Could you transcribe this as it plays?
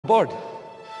aboard.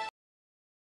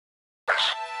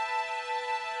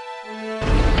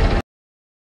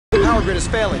 Power grid is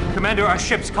failing. Commander, our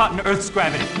ship's caught in Earth's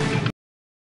gravity.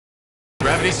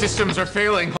 Gravity systems are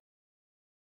failing.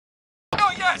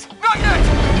 Not yet! Not yet!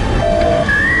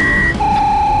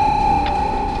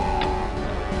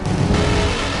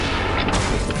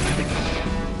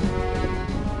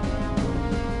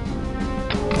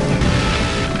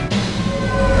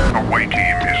 Away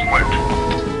team is lit.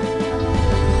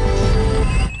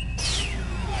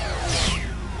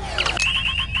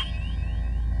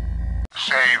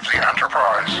 Save the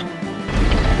Enterprise.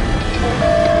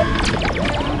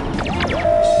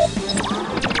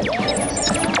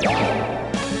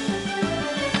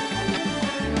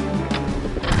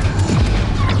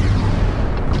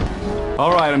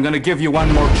 All right, I'm gonna give you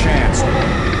one more chance.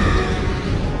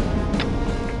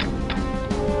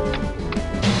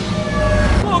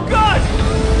 Oh, God!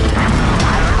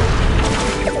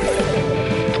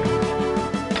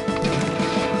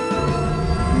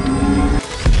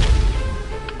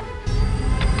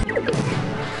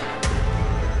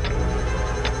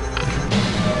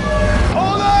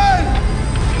 Hold on!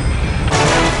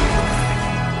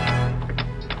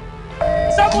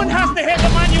 Someone has to hit the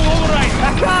manual override.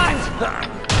 I can't!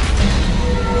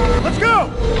 Let's go!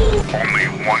 Only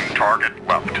one target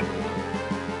left.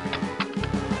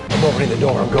 I'm opening the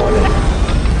door. I'm going in.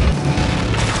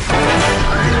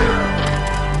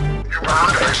 You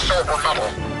earned a silver medal.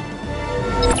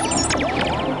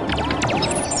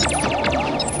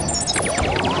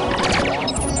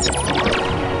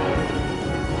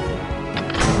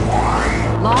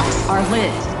 Locks are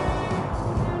lit.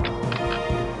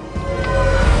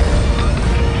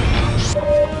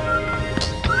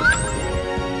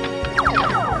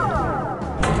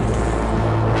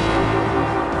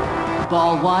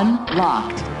 Ball 1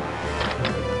 locked.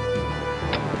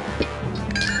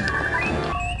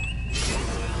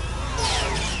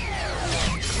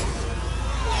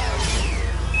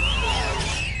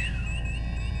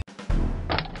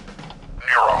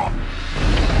 Nero.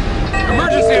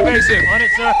 Emergency evasive! On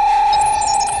it, sir.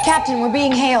 Captain, we're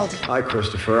being hailed. Hi,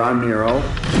 Christopher. I'm Nero.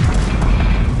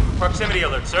 Proximity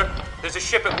alert, sir. There's a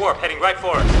ship at warp heading right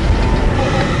for us.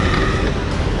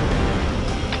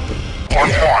 On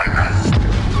one.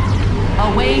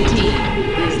 Away team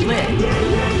is lit.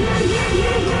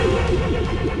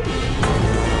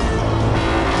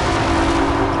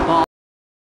 Ball.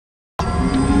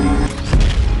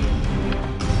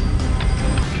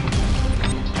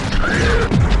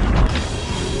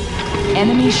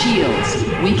 Enemy shields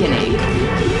weakening.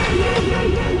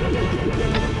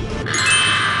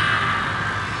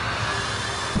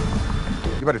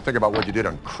 You better think about what you did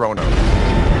on Chrono.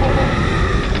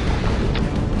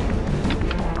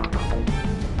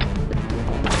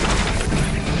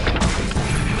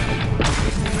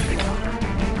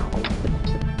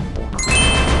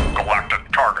 Galactic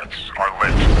targets are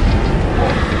lit.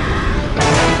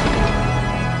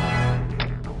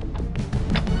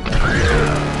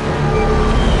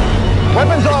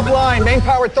 Weapons offline. Main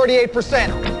power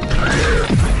 38%.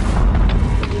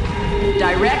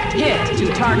 Direct hit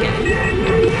to target.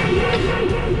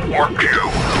 Warp 2.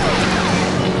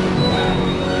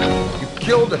 You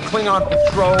killed a Klingon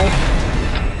patrol.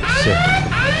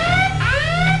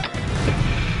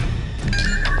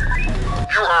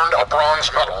 You earned a bronze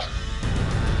medal.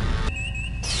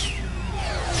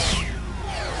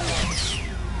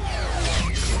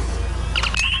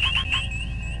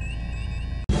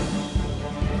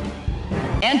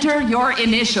 Enter your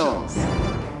initials.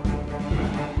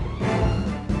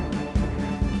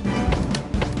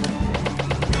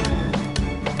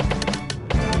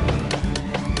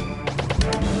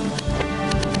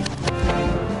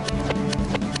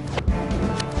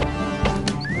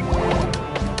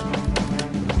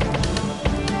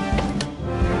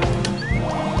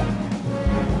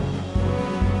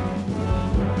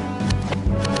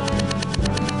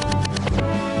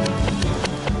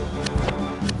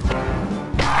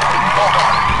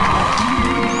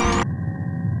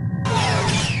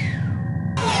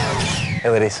 Hey,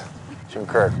 ladies. Jim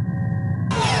Kirk.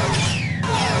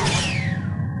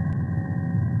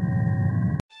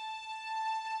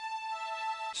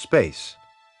 Space,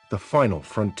 the final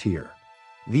frontier.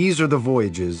 These are the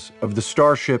voyages of the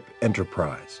Starship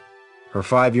Enterprise. Her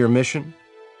 5-year mission?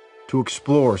 To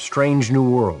explore strange new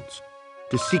worlds,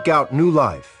 to seek out new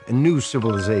life and new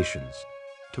civilizations,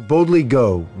 to boldly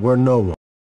go where no one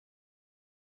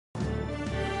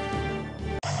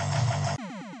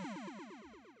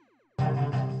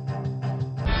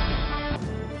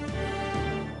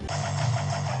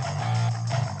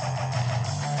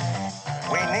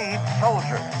We need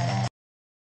soldiers.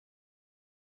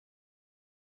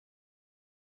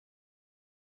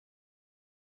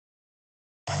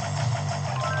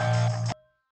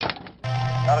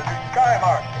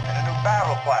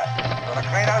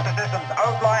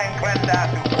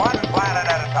 planet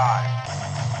at a time.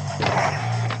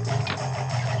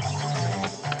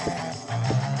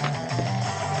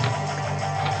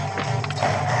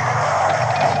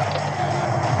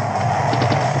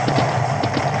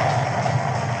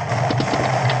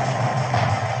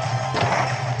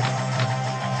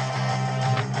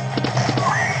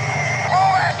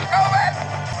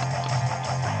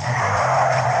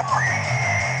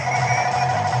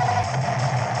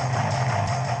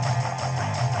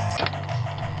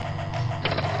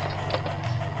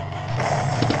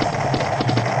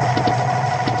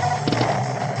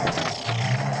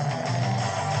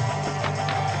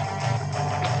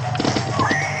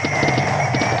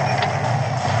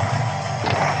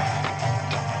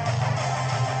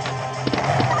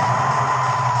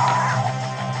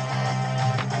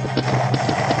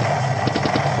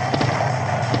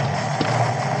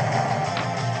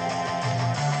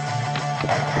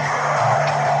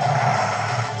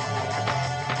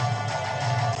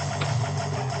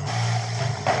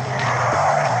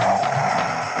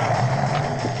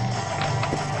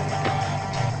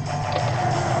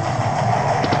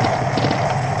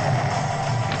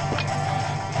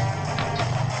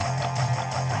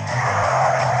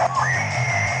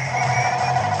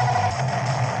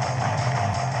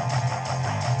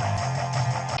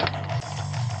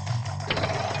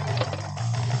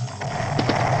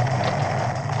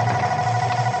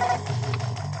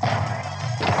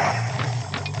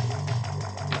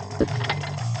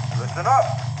 Listen up.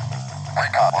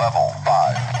 Recon level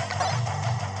 5.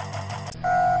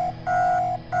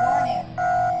 Warning.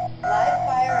 Live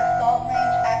fire assault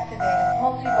range activated.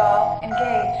 Multi-ball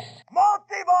engaged.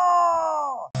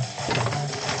 Multi-ball!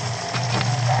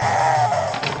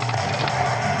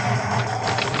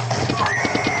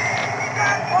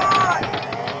 Stand by!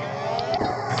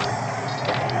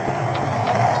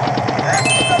 Hit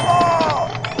the ball!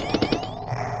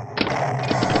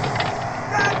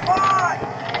 Stand by!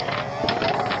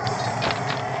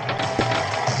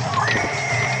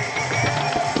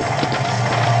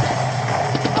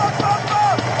 Look, look,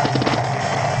 look!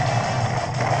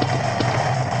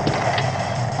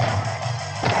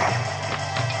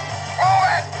 Move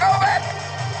it! Move it!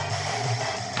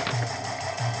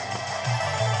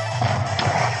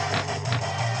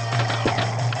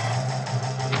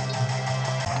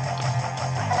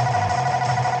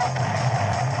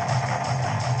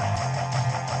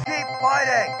 Keep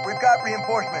fighting! We've got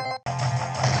reinforcements.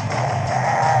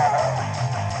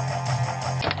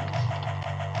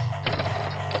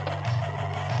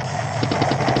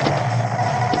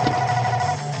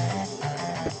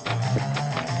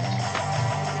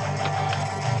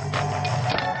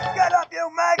 Get up, you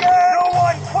maggot! No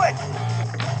one quits!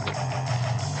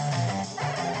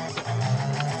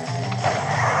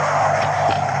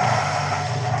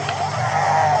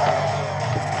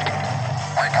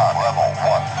 Recon level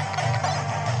 1.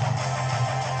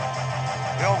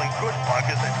 The only good bug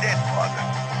is a dead bug.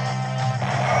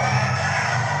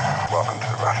 Welcome to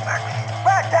the Roughnecks.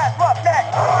 Back that roughneck!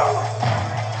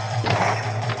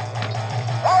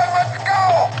 All right, let's go!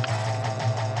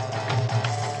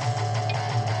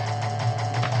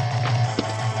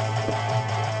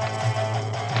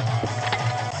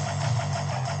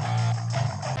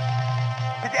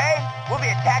 Today, we'll be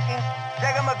attacking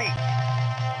Zegama Beach.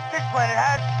 This planet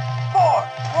has 4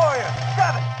 warriors,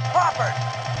 7 hoppers.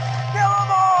 Kill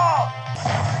them all!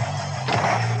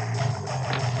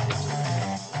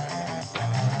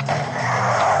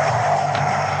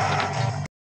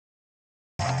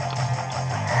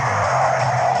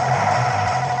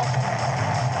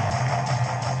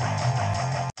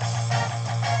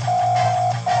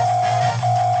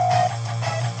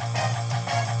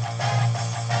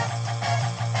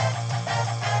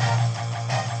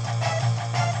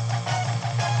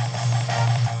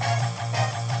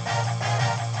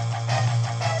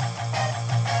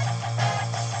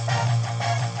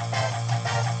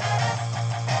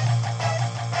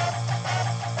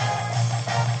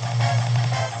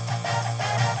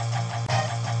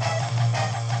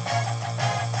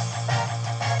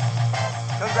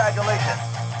 Congratulations.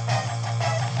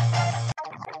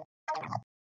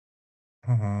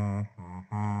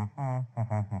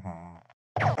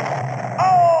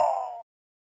 Oh!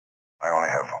 I only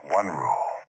have one rule.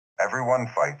 Everyone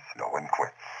fights, no one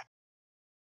quits.